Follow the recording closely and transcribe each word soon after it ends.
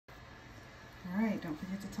All right, don't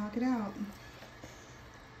forget to talk it out.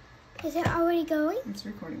 Is it already going? It's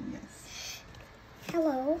recording, yes.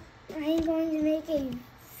 Hello, I'm going to make a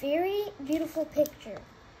very beautiful picture.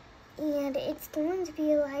 And it's going to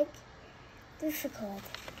be like difficult.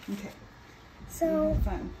 Okay. So, have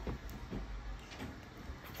fun.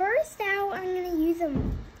 First out, I'm going to use a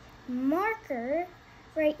marker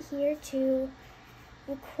right here to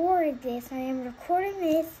record this. I am recording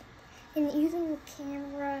this and using the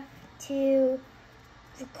camera to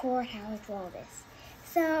record how I draw this.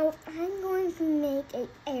 So I'm going to make a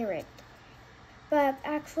parrot, but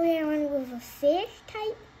actually I went with a fish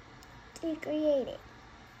type to create it.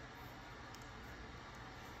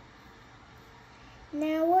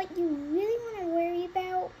 Now what you really want to worry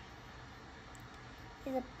about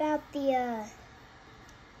is about the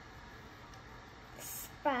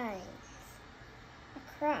spines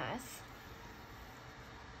across.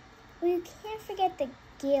 Well, you can't forget the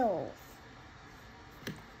gills.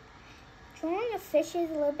 Drawing a fish is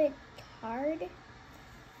a little bit hard.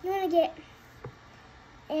 You want to get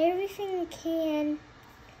everything you can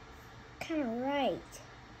kind of right.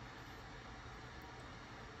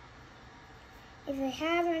 If you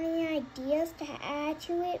have any ideas to add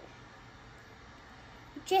to it,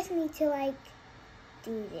 you just need to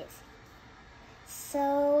do this.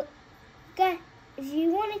 So, if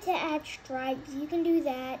you wanted to add stripes, you can do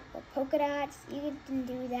that. Or polka dots, you can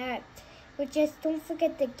do that. But just don't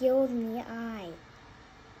forget the gills in the eye.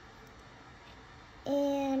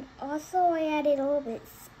 And also I added a little bit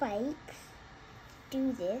spikes.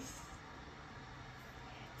 Do this.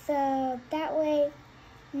 So that way,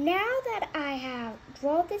 now that I have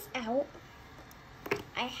drawn this out,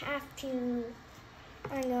 I'm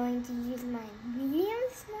going to use my medium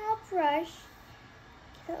small brush.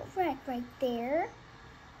 Get a red right there.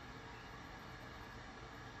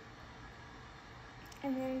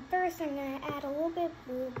 And then first I'm going to add a little bit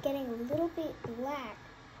blue, getting a little bit black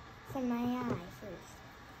from my eye first.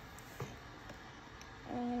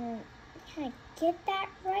 And kind of get that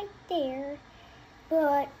right there.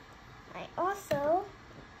 But I also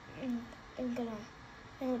am going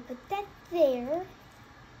to put that there.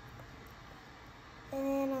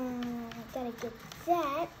 And then I got to get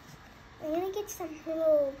that. I'm going to get some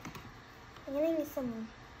little, I'll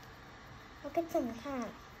get some kind of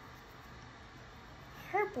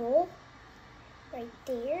purple right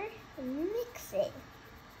there and mix it.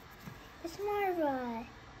 It's more of a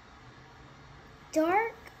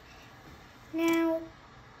dark. Now,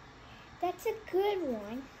 that's a good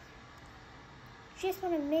one. Just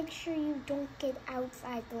want to make sure you don't get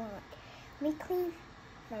outside the line. Let me clean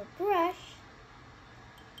my brush.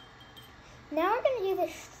 Now we're going to do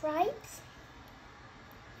the stripes.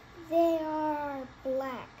 They are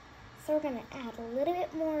black, so we're going to add a little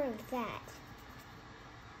bit more of that.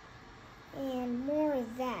 And more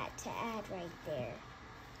of that to add right there.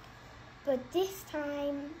 But this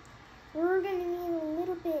time, we're going to need a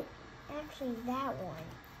little bit, actually that one.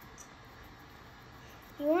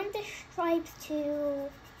 You want the stripes to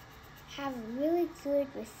have a really good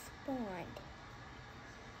respond.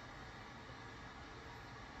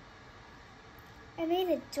 I made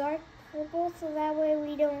a dark purple so that way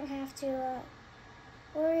we don't have to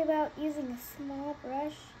worry about using a small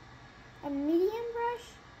brush. A medium brush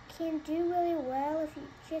can do really well if you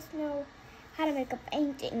just know how to make a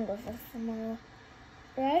painting with a small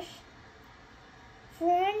brush.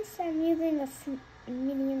 For instance, I'm using a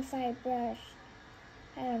medium-sized brush.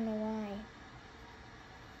 I don't know why.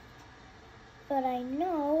 But I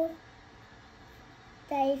know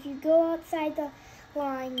that if you go outside the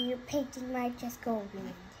line, your painting might just go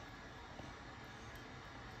ruined.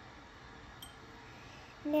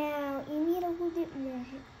 Now, you need a little bit more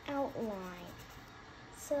outline.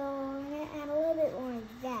 So I'm going to add a little bit more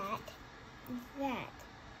of that,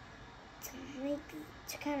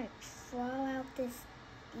 to kind of draw out these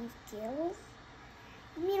gills.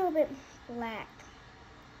 You need a little bit black.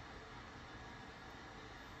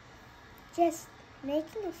 Just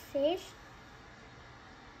making a fish,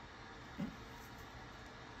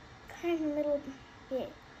 kind of a little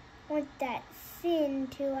bit, want that fin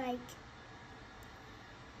to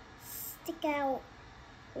stick out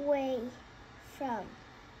away from.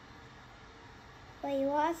 But you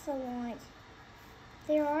also want,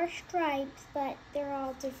 there are stripes, but they're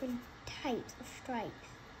all different types of stripes.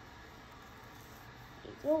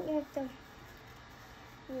 You don't want them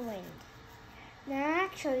ruined. Now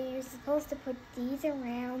actually, you're supposed to put these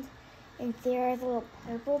around, and there is a little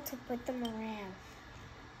purple to put them around.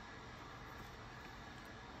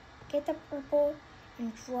 Get the purple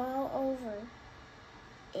and draw over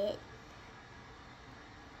it.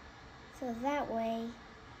 So that way,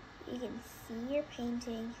 you can see your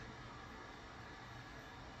painting.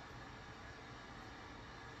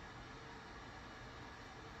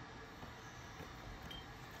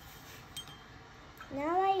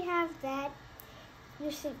 Now that you have that, you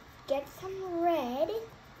should get some red.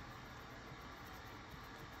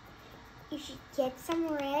 You should get some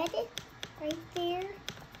red right there.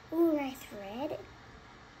 Ooh, nice red.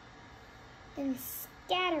 And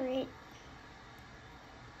scatter it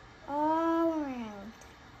all around.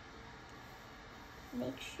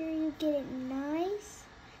 Make sure you get it nice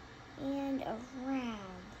and around.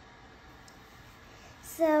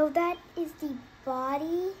 So that is the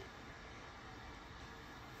body.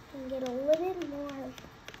 And get a little bit more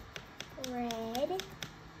red.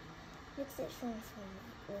 Mix it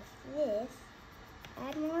with this.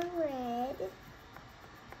 Add more red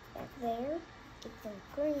back there. Get some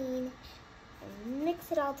green and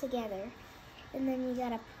mix it all together. And then you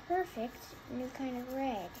got a perfect new kind of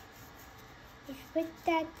red. If you put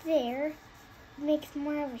that there, it makes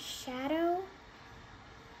more of a shadow.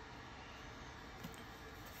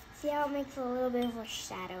 See how it makes a little bit of a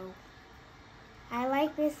shadow? I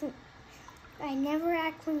like this. I never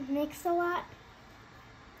actually mix a lot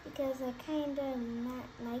because I kind of not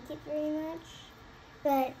like it very much.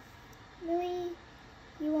 But really,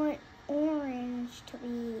 you want orange to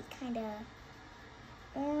be kind of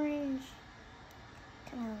orange.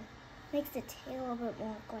 Kind of makes the tail a bit more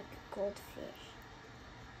look like a goldfish.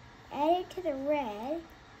 Add it to the red.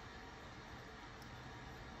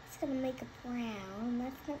 It's gonna make a brown.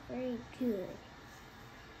 That's not very good.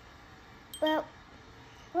 But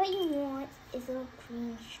what you want is little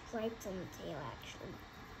green stripes on the tail, actually.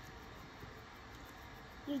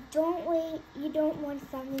 You don't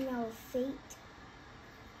want something that will fade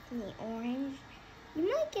in the orange. You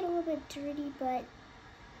might get a little bit dirty, but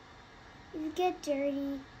if you get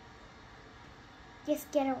dirty, just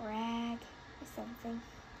get a rag or something.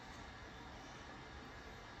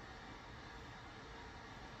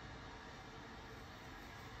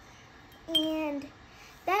 And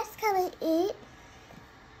that's kind of it.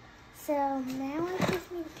 So now I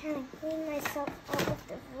just need to kind of clean myself up with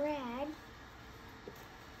the rag.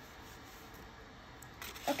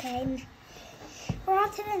 Okay, we're on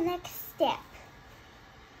to the next step.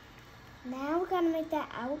 Now we're gonna make that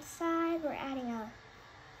outside. We're adding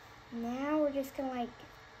now we're just gonna like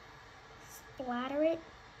splatter it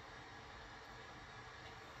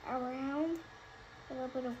around. A little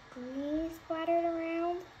bit of green splattered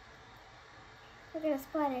around. We're gonna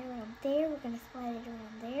splat it around there. We're gonna splat it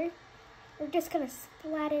around there. We're just gonna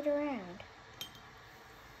splat it around.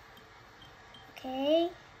 Okay,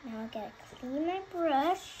 now I gotta clean my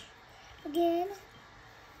brush again.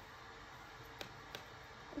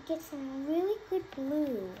 Get some really good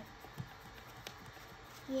blue.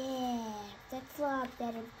 Yeah, that's a lot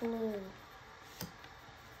better blue.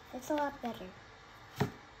 That's a lot better.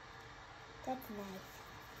 That's nice.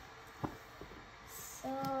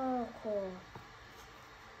 So cool.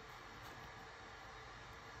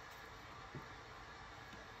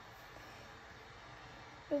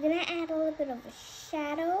 We're gonna add a little bit of a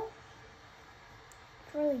shadow.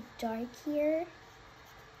 It's really dark here.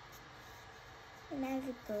 And as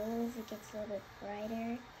it goes, it gets a little bit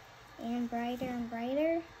brighter and brighter and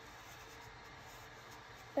brighter.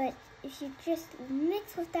 But if you just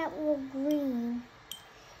mix with that little green,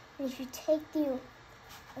 and if you take the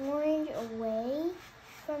orange away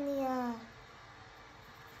from the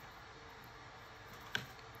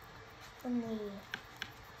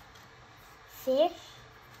fish,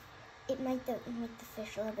 it might make the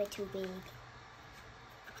fish a little bit too big.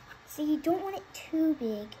 So you don't want it too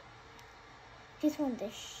big. You just want the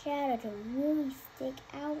shadow to really stick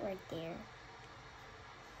out right there.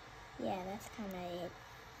 Yeah, that's kind of it.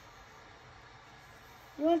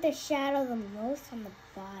 You want the shadow the most on the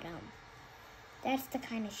bottom. That's the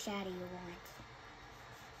kind of shadow you want.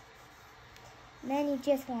 And then you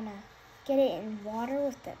just want to get it in water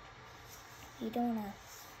with the, you don't want to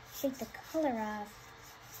shake the color off.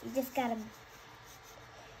 You just got to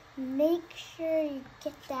make sure you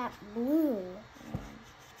get that blue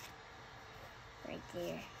right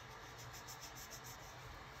there.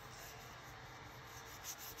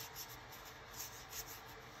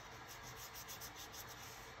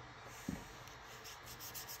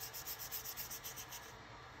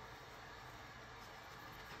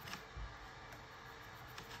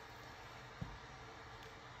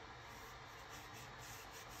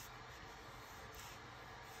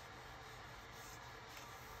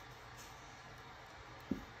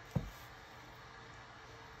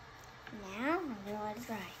 Now I'm gonna let it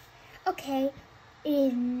dry. Okay, it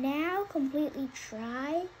is now completely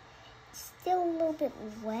dry, still a little bit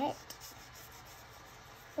wet.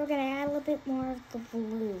 We're gonna add a little bit more of the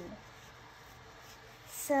blue.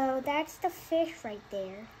 So that's the fish right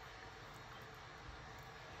there.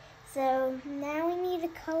 So now we need to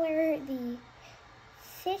color the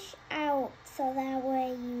fish out so that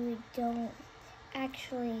way you don't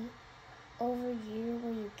actually overdo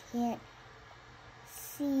where you can't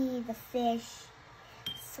see the fish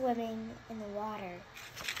swimming in the water.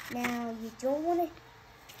 Now you don't want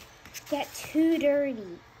to get too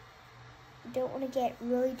dirty. You don't want to get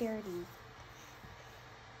really dirty.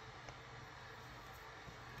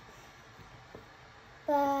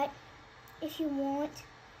 But if you want,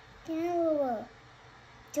 get a little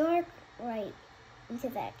dark right into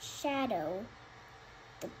that shadow.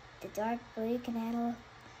 The dark blue, you can add a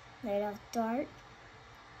little dark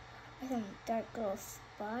with some dark little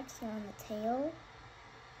spots on the tail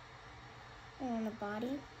and on the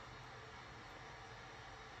body.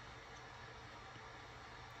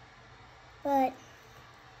 But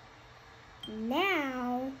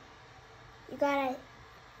now you gotta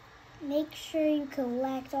make sure you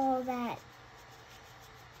collect all that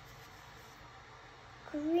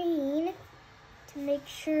green to make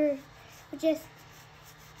sure, just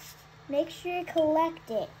make sure you collect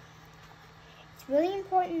it. It's really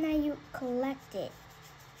important that you collect it.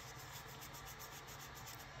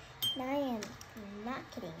 And I am not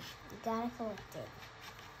kidding. You gotta collect it.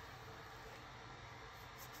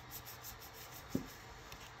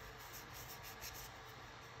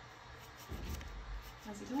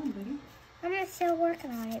 How's it going, Biggie? I'm still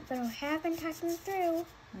working on it, but I have been talking through.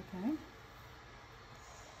 Okay.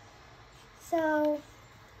 So,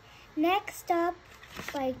 next up,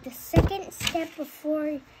 like the second step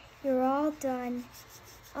before you're all done,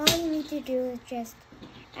 all you need to do is just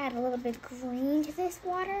add a little bit of green to this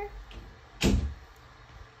water. You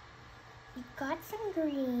got some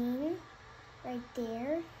green right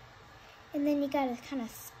there, and then you gotta kind of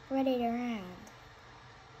spread it around.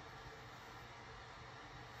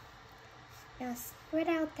 Now spread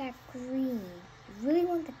out that green. You really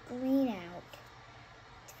want the green out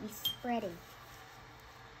to be spreading.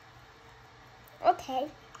 Okay.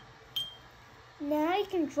 Now you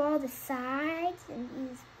can draw the sides and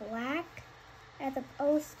use black as a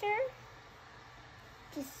poster.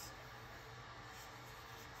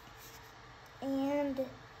 And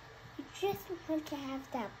you just want to have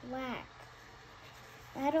that black.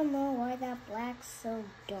 I don't know why that black's so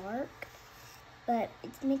dark, but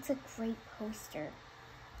it makes a great poster.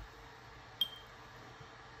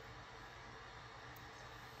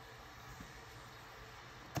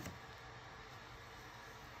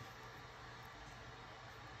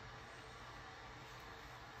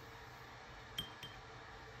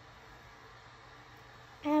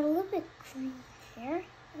 Add a little bit of green there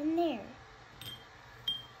and there.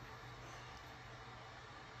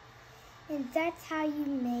 And that's how you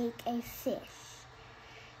make a fish.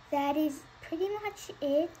 That is pretty much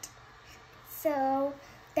it. So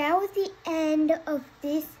that was the end of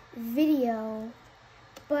this video.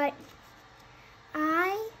 But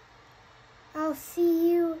I'll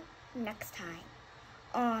see you next time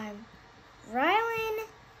on Rylan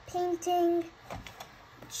Painting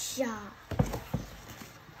Job.